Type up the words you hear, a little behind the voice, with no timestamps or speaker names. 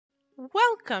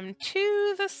Welcome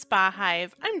to the Spa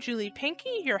Hive. I'm Julie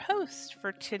Pankey, your host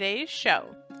for today's show.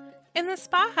 In the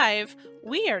Spa Hive,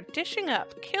 we are dishing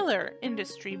up killer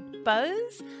industry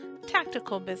buzz,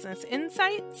 tactical business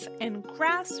insights, and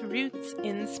grassroots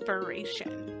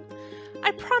inspiration.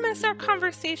 I promise our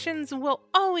conversations will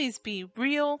always be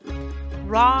real,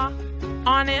 raw,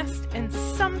 honest, and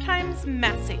sometimes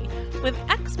messy, with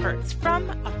experts from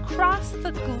across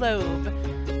the globe,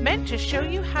 meant to show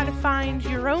you how to find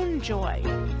your own joy,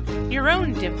 your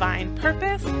own divine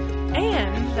purpose,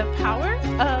 and the power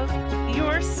of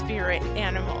your spirit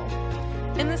animal.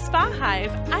 In the Spa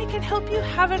Hive, I can help you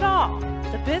have it all,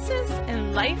 the business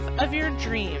and life of your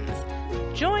dreams.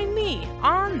 Join me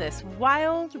on this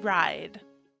wild ride.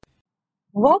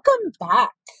 Welcome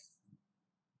back.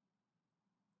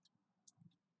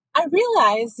 I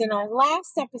realized in our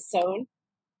last episode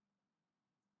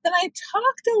that I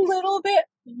talked a little bit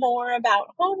more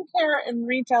about home care and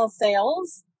retail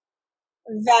sales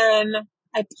than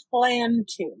I planned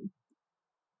to.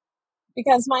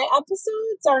 Because my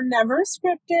episodes are never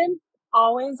scripted,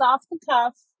 always off the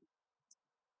cuff,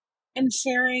 and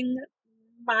sharing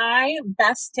my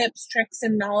best tips, tricks,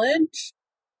 and knowledge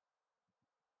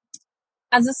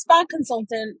as a spa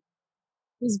consultant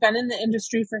who's been in the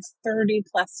industry for 30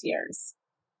 plus years.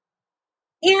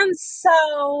 And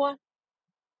so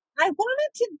I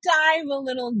wanted to dive a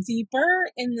little deeper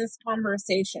in this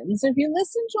conversation. So if you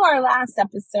listen to our last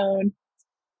episode,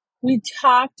 we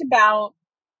talked about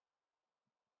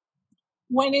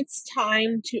when it's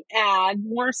time to add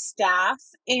more staff,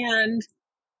 and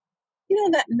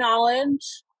that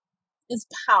knowledge is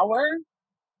power.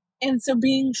 And so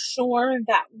being sure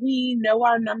that we know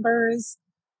our numbers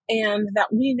and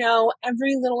that we know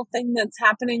every little thing that's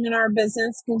happening in our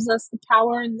business gives us the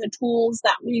power and the tools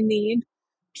that we need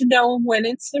to know when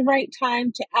it's the right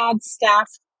time to add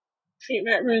staff,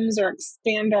 treatment rooms, or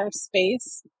expand our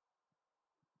space.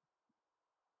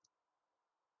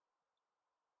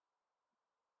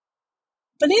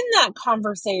 But in that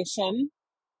conversation,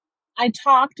 I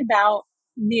talked about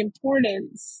the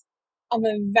importance of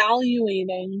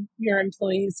evaluating your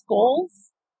employees' goals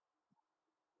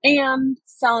and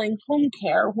selling home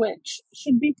care, which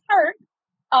should be part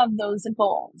of those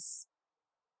goals.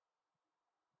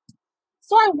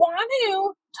 So I want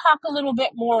to talk a little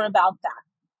bit more about that.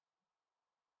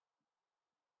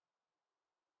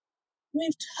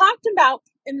 We've talked about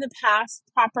in the past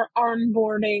proper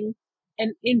onboarding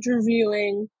and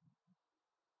interviewing.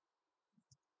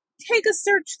 Take a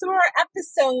search through our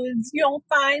episodes. You'll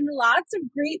find lots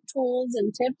of great tools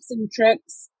and tips and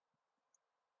tricks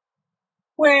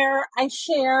where I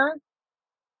share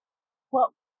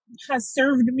what has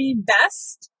served me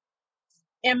best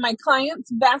and my clients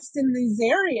best in these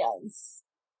areas.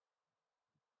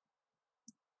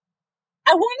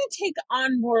 I want to take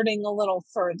onboarding a little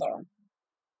further.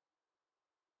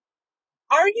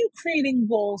 Are you creating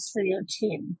goals for your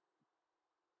team?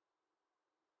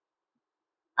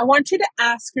 I want you to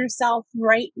ask yourself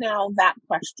right now that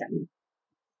question.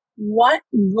 What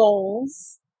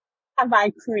goals have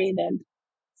I created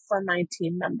for my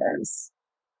team members?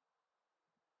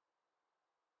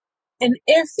 And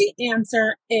if the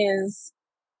answer is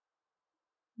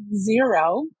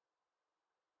 0,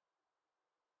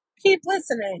 keep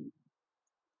listening.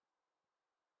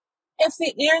 If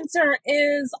the answer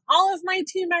is all of my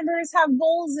team members have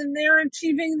goals and they're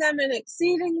achieving them and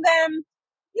exceeding them,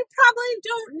 you probably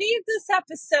don't need this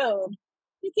episode.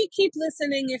 You can keep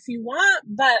listening if you want,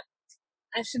 but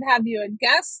I should have you a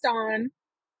guest on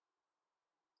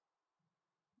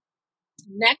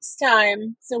next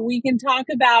time so we can talk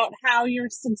about how you're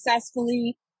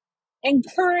successfully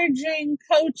encouraging,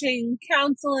 coaching,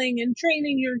 counseling, and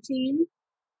training your team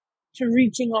to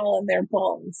reaching all of their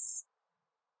goals.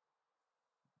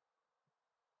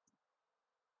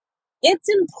 It's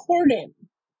important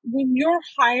when you're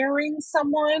hiring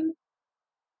someone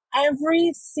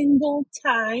every single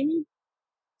time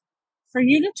for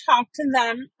you to talk to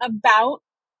them about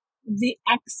the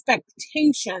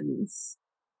expectations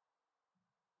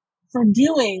for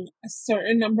doing a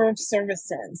certain number of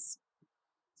services,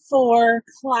 for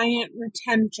client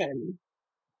retention,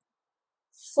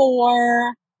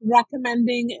 for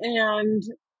recommending and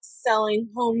selling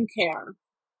home care,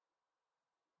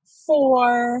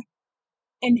 for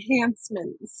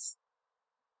enhancements.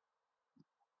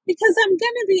 Because I'm going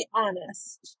to be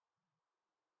honest,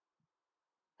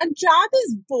 a job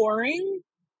is boring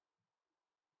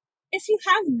if you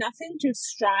have nothing to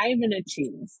strive and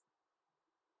achieve.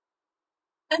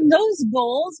 And those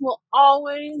goals will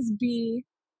always be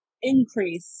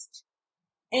increased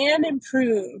and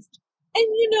improved And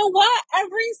you know what?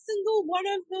 Every single one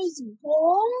of those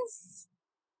goals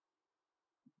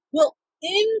will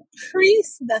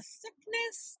increase the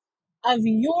thickness of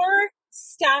your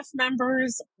staff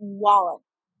members' wallet.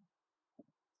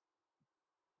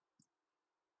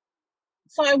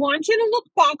 So I want you to look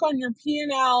back on your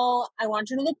P&L. I want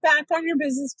you to look back on your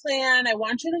business plan. I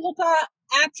want you to look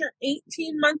at your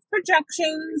 18-month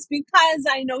projections, because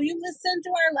I know you listened to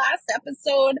our last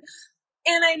episode,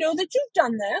 and I know that you've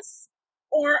done this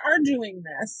or are doing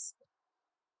this.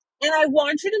 And I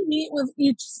want you to meet with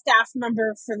each staff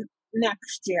member for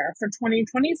next year, for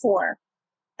 2024.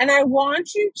 And I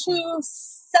want you to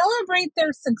celebrate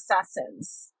their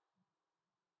successes.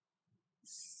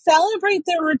 Celebrate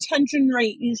their retention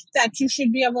rate that you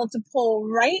should be able to pull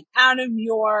right out of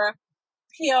your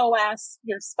POS,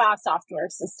 your SPA software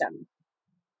system.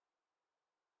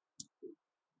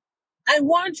 I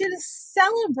want you to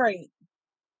celebrate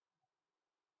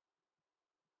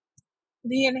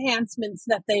the enhancements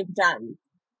that they've done.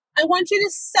 I want you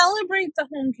to celebrate the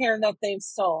home care that they've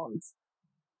sold.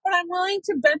 But I'm willing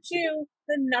to bet you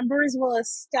the numbers will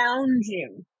astound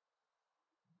you,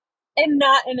 and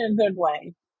not in a good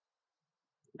way.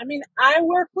 I mean, I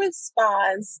work with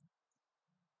spas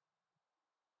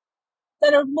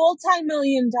that are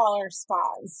multi-million-dollar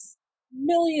spas. $1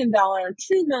 million, $2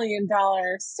 million,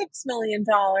 $6 million,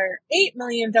 $8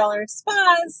 million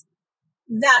spas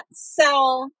that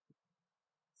sell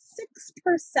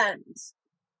 6%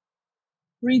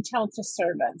 retail to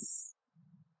service.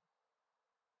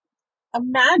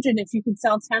 Imagine if you could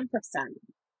sell 10%.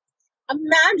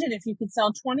 Imagine if you could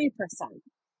sell 20%.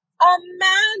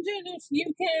 Imagine if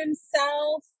you can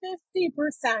sell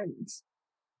 50%.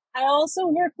 I also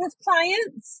work with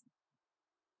clients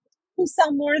who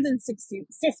sell more than 50%.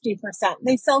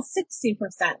 They sell 60%,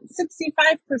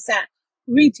 65%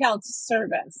 retail to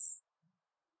service,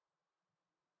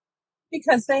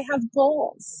 because they have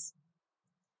goals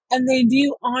and they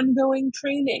do ongoing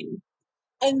training,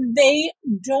 and they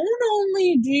don't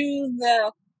only do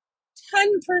the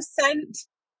 10%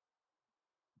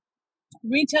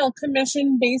 retail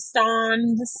commission based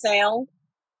on the sale,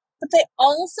 but they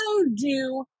also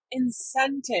do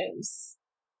incentives.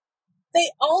 They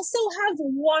also have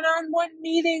one-on-one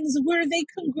meetings where they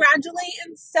congratulate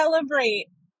and celebrate.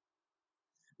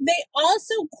 They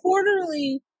also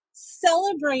quarterly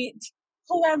celebrate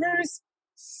whoever's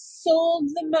sold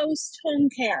the most home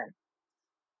care,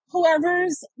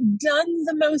 whoever's done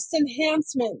the most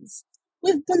enhancements,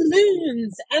 with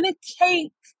balloons and a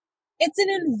cake. It's an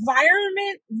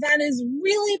environment that is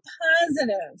really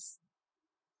positive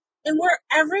and where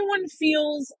everyone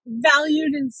feels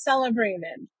valued and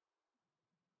celebrated.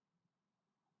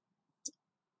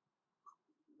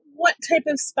 What type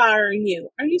of spa are you?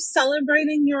 Are you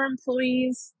celebrating your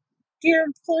employees? Do your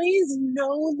employees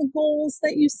know the goals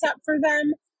that you set for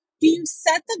them? Do you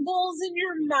set the goals in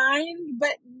your mind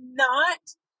but not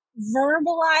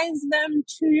verbalize them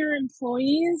to your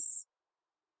employees?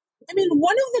 I mean,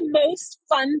 one of the most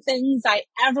fun things I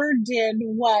ever did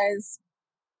was,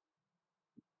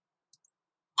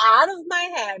 out of my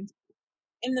head,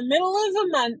 in the middle of a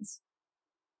month,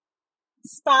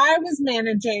 spa I was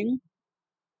managing,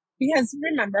 because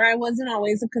remember, I wasn't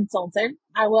always a consultant.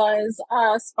 I was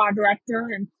a spa director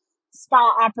and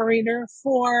spa operator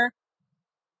for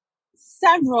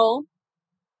several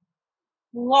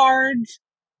large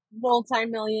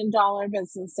multi-million-dollar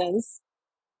businesses.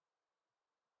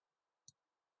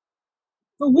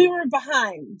 But we were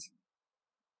behind.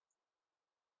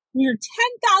 We were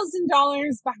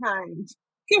 $10,000 behind,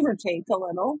 give or take a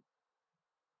little,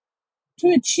 to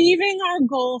achieving our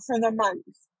goal for the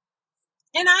month.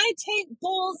 And I take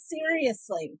goals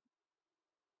seriously.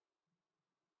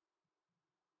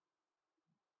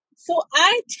 So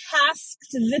I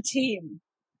tasked the team.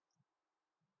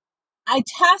 I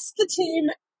tasked the team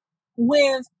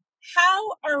with,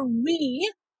 how are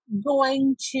we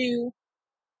going to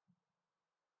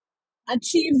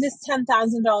achieve this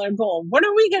 $10,000 goal? What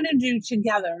are we going to do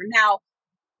together? Now,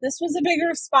 this was a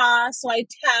bigger spa, so I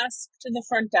tasked the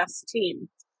front desk team.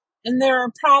 And there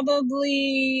are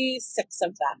probably 6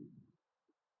 of them.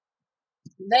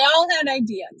 They all had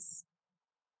ideas.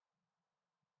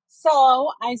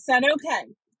 So I said,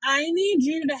 okay, I need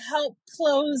you to help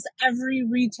close every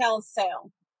retail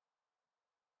sale.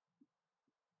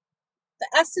 The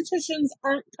estheticians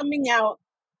aren't coming out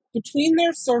between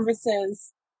their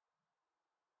services.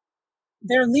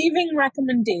 They're leaving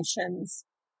recommendations.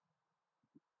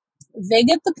 They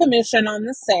get the commission on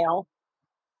the sale.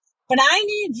 But I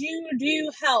need you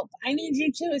to help. I need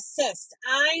you to assist.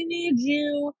 I need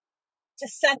you to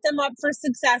set them up for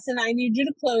success, and I need you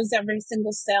to close every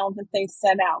single sale that they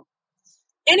set out.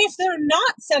 And if they're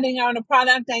not setting out a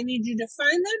product, I need you to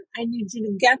find them. I need you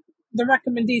to get the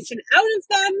recommendation out of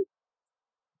them.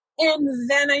 And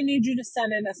then I need you to set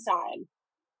it aside.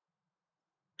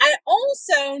 I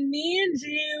also need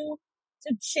you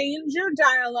to change your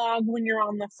dialogue when you're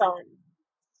on the phone.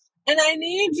 And I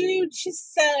need you to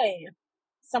say,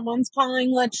 someone's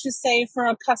calling, let's just say for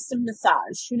a custom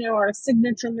massage, or a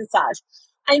signature massage.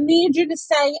 I need you to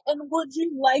say, and would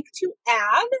you like to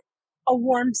add a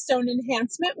warm stone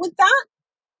enhancement with that?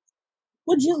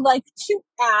 Would you like to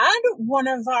add one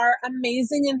of our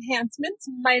amazing enhancements?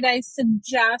 Might I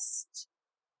suggest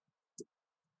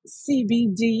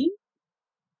CBD?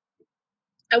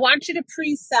 I want you to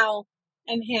pre-sell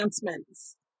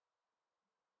enhancements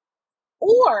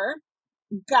or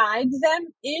guide them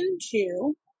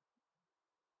into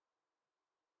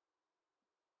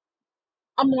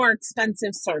a more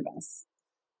expensive service.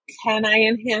 Can I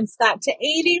enhance that to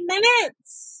 80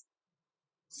 minutes?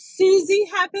 Susie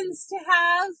happens to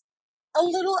have a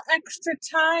little extra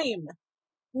time.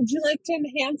 Would you like to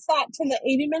enhance that to the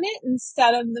 80 minute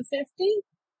instead of the 50?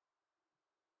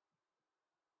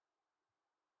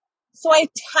 So I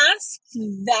tasked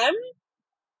them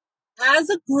as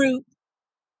a group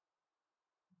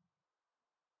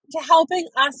to helping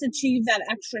us achieve that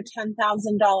extra $10,000.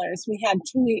 We had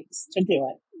 2 weeks to do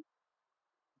it.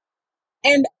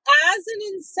 And as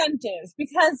an incentive,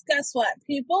 because guess what?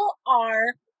 People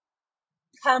are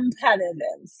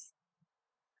competitive.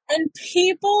 And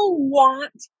people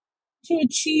want to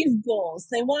achieve goals.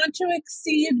 They want to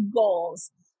exceed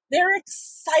goals. They're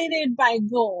excited by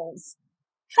goals.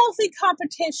 Healthy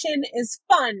competition is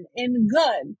fun and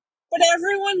good, but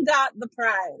everyone got the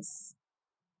prize.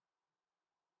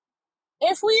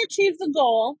 If we achieve the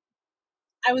goal,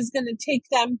 I was going to take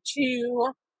them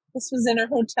to, this was in a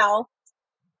hotel,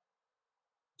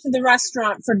 to the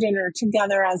restaurant for dinner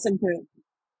together as a group.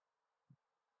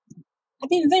 I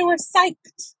mean, they were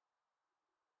psyched.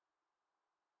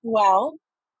 Well,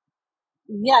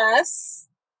 yes,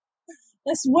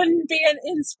 this wouldn't be an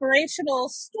inspirational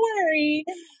story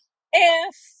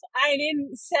if I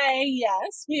didn't say,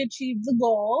 yes, we achieved the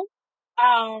goal.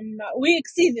 We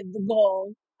exceeded the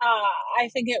goal. I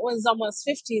think it was almost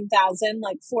 15,000,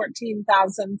 like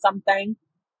 14,000 something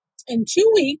in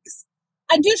 2 weeks,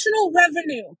 additional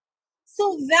revenue.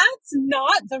 So that's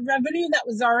not the revenue that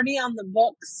was already on the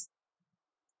books.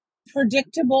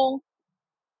 Predictable,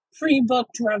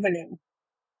 pre-booked revenue.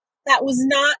 That was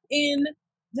not in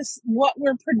this, what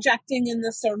we're projecting in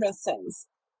the services.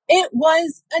 It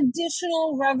was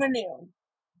additional revenue.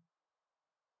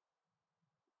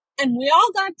 And we all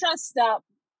got dressed up.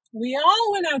 We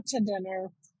all went out to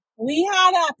dinner. We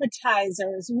had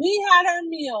appetizers. We had our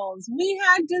meals. We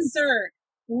had dessert.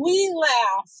 We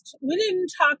laughed. We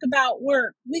didn't talk about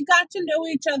work. We got to know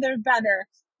each other better.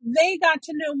 They got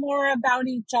to know more about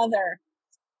each other.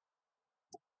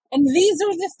 And these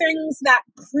are the things that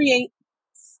create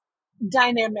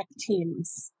dynamic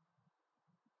teams.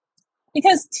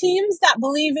 Because teams that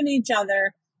believe in each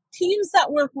other, teams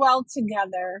that work well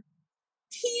together,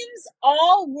 teams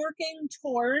all working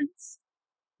towards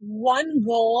one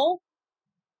goal,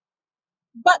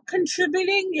 but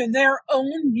contributing their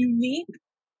own unique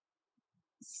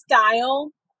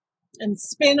style and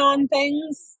spin on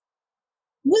things,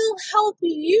 will help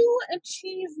you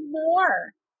achieve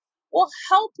more, will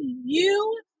help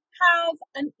you have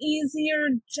an easier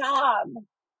job,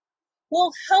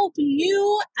 will help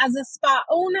you as a spa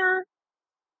owner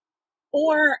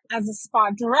or as a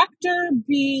spa director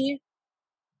be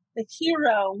the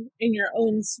hero in your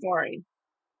own story.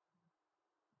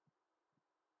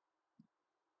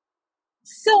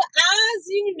 So as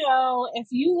you know, if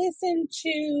you listen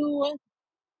to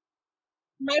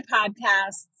my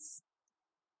podcasts,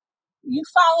 you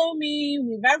follow me,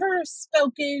 we've ever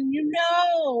spoken, you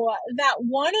know that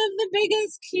one of the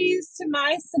biggest keys to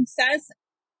my success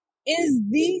is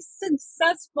the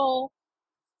successful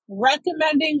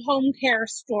recommending home care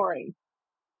story.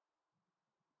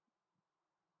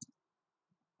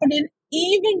 But an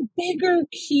even bigger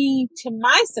key to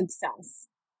my success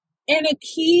and a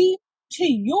key to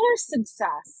your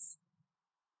success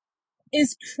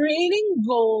is creating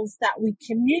goals that we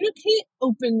communicate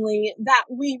openly, that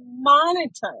we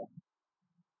monitor.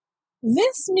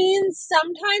 This means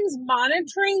sometimes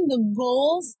monitoring the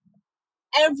goals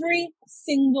every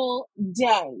single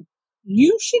day.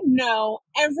 You should know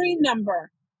every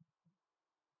number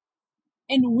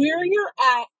and where you're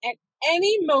at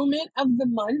any moment of the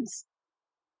month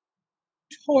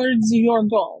towards your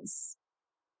goals.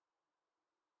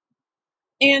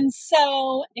 And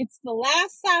so it's the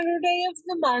last Saturday of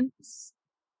the month,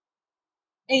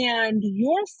 and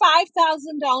you're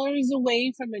 $5,000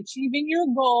 away from achieving your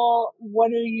goal.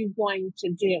 What are you going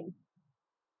to do?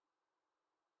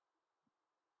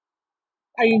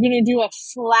 Are you going to do a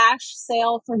flash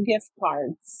sale for gift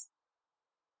cards?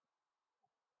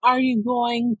 Are you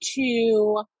going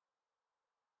to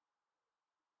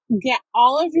get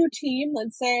all of your team?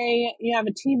 Let's say you have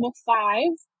a team of 5.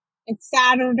 It's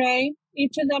Saturday.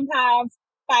 Each of them have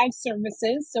 5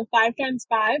 services. So 5 times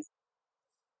 5 is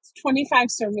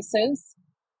 25 services.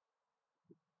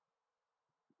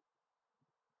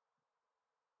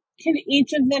 Can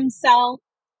each of them sell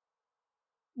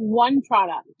one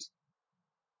product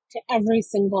to every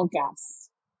single guest?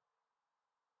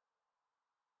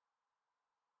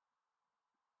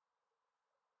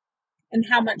 And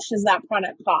how much does that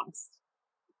product cost?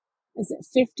 Is it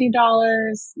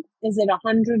 $50? Is it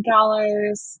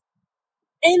 $100?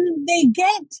 And they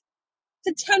get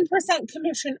the 10%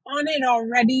 commission on it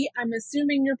already. I'm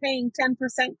assuming you're paying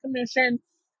 10% commission.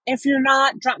 If you're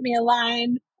not, drop me a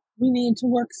line. We need to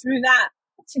work through that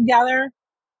together.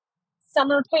 Some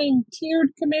are paying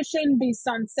tiered commission based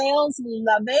on sales. We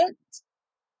love it.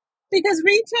 Because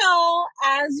retail,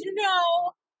 as you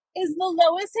know, is the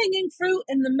lowest hanging fruit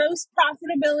and the most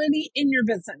profitability in your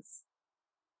business.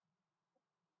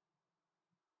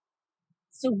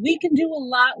 So we can do a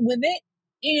lot with it.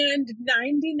 And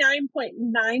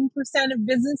 99.9% of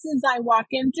businesses I walk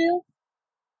into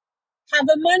have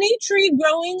a money tree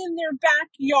growing in their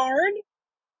backyard.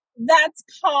 That's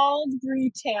called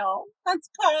retail. That's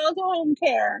called home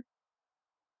care.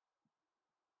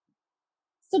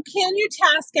 So can you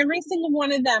task every single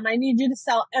one of them? I need you to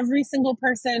sell every single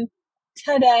person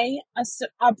today a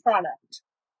product.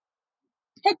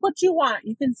 Pick what you want.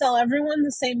 You can sell everyone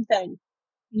the same thing.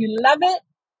 You love it.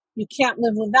 You can't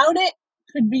live without it.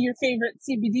 Could be your favorite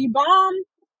CBD balm.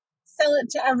 Sell it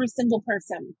to every single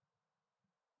person.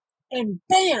 And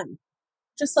bam,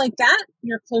 just like that,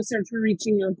 you're closer to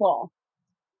reaching your goal.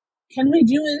 Can we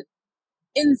do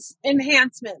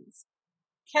enhancements?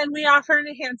 Can we offer an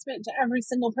enhancement to every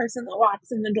single person that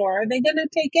walks in the door? Are they going to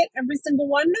take it? Every single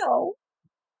one? No.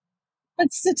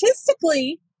 But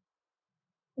statistically,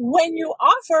 when you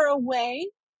offer a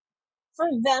way for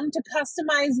them to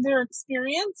customize their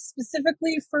experience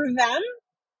specifically for them,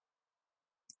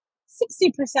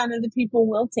 60% of the people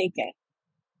will take it.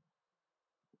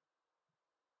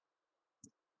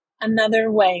 Another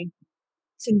way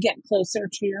to get closer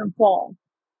to your goal.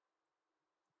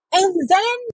 And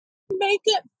then make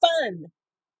it fun.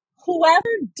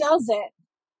 Whoever does it,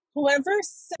 whoever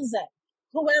sells it,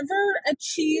 whoever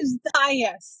achieves the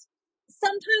highest.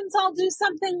 Sometimes I'll do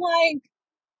something like,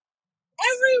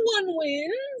 everyone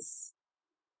wins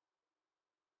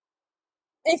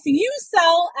if you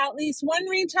sell at least one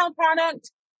retail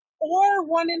product or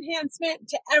one enhancement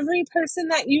to every person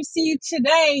that you see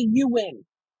today. You win.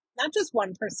 Not just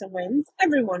one person wins,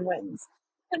 everyone wins.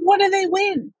 And what do they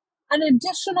win? An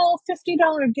additional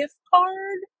 $50 gift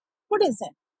card? What is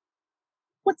it?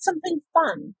 What's something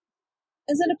fun?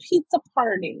 Is it a pizza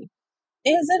party?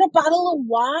 Is it a bottle of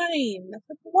wine?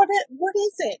 What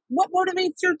is it? What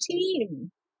motivates your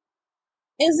team?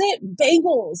 Is it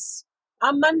bagels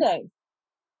on Monday?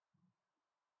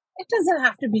 It doesn't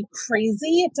have to be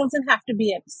crazy. It doesn't have to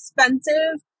be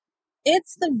expensive.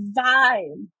 It's the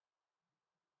vibe.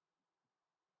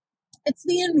 It's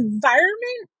the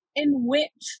environment in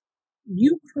which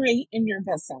you create in your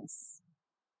business.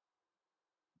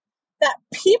 That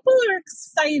people are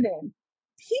excited.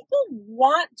 People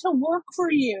want to work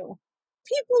for you.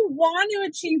 People want to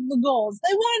achieve the goals.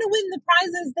 They want to win the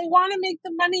prizes. They want to make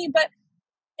the money, but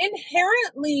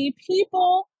inherently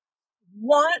people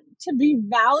want to be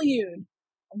valued.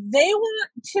 They want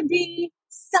to be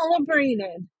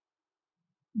celebrated.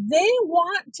 They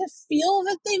want to feel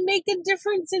that they make a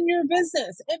difference in your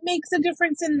business. It makes a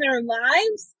difference in their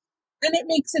lives, and it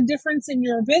makes a difference in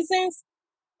your business,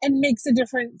 and makes a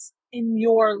difference in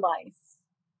your life.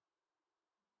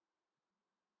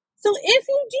 So if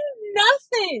you do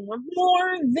nothing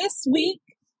more this week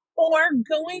or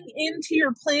going into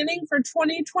your planning for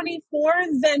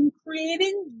 2024, then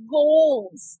creating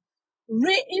goals,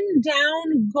 written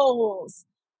down goals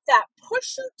that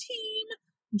push your team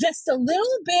just a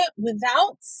little bit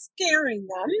without scaring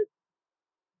them,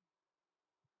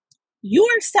 you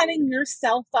are setting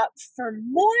yourself up for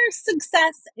more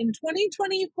success in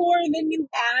 2024 than you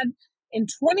had in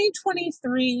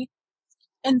 2023,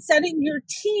 and setting your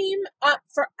team up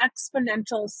for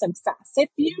exponential success.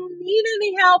 If you need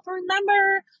any help,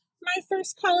 remember, my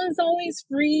first call is always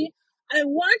free. I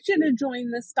want you to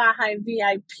join the Spa Hive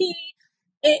VIP.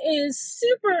 It is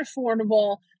super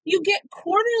affordable. You get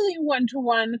quarterly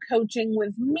one-to-one coaching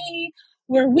with me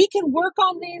where we can work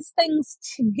on these things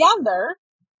together,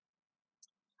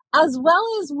 as well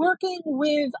as working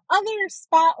with other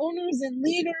spa owners and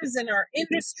leaders in our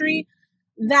industry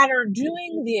that are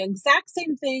doing the exact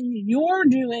same thing you're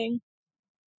doing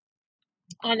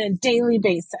on a daily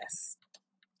basis.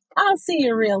 I'll see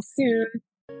you real soon.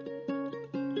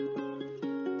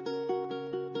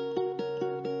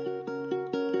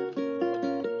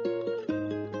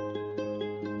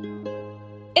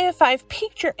 If I've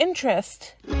piqued your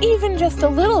interest, even just a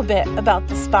little bit, about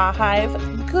the Spa Hive,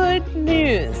 good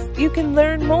news! You can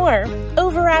learn more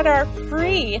over at our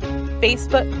free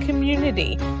Facebook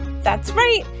community. That's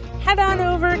right, head on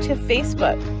over to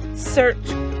Facebook, search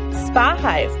Spa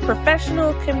Hive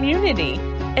Professional Community,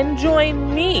 and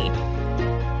join me,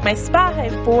 my Spa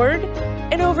Hive board,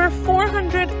 and over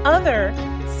 400 other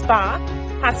spa,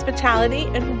 hospitality,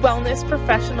 and wellness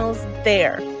professionals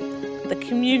there. The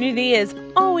community is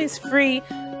always free,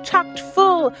 chocked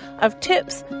full of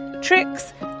tips,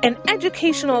 tricks, and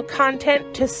educational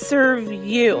content to serve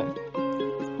you.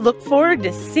 Look forward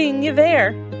to seeing you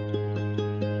there.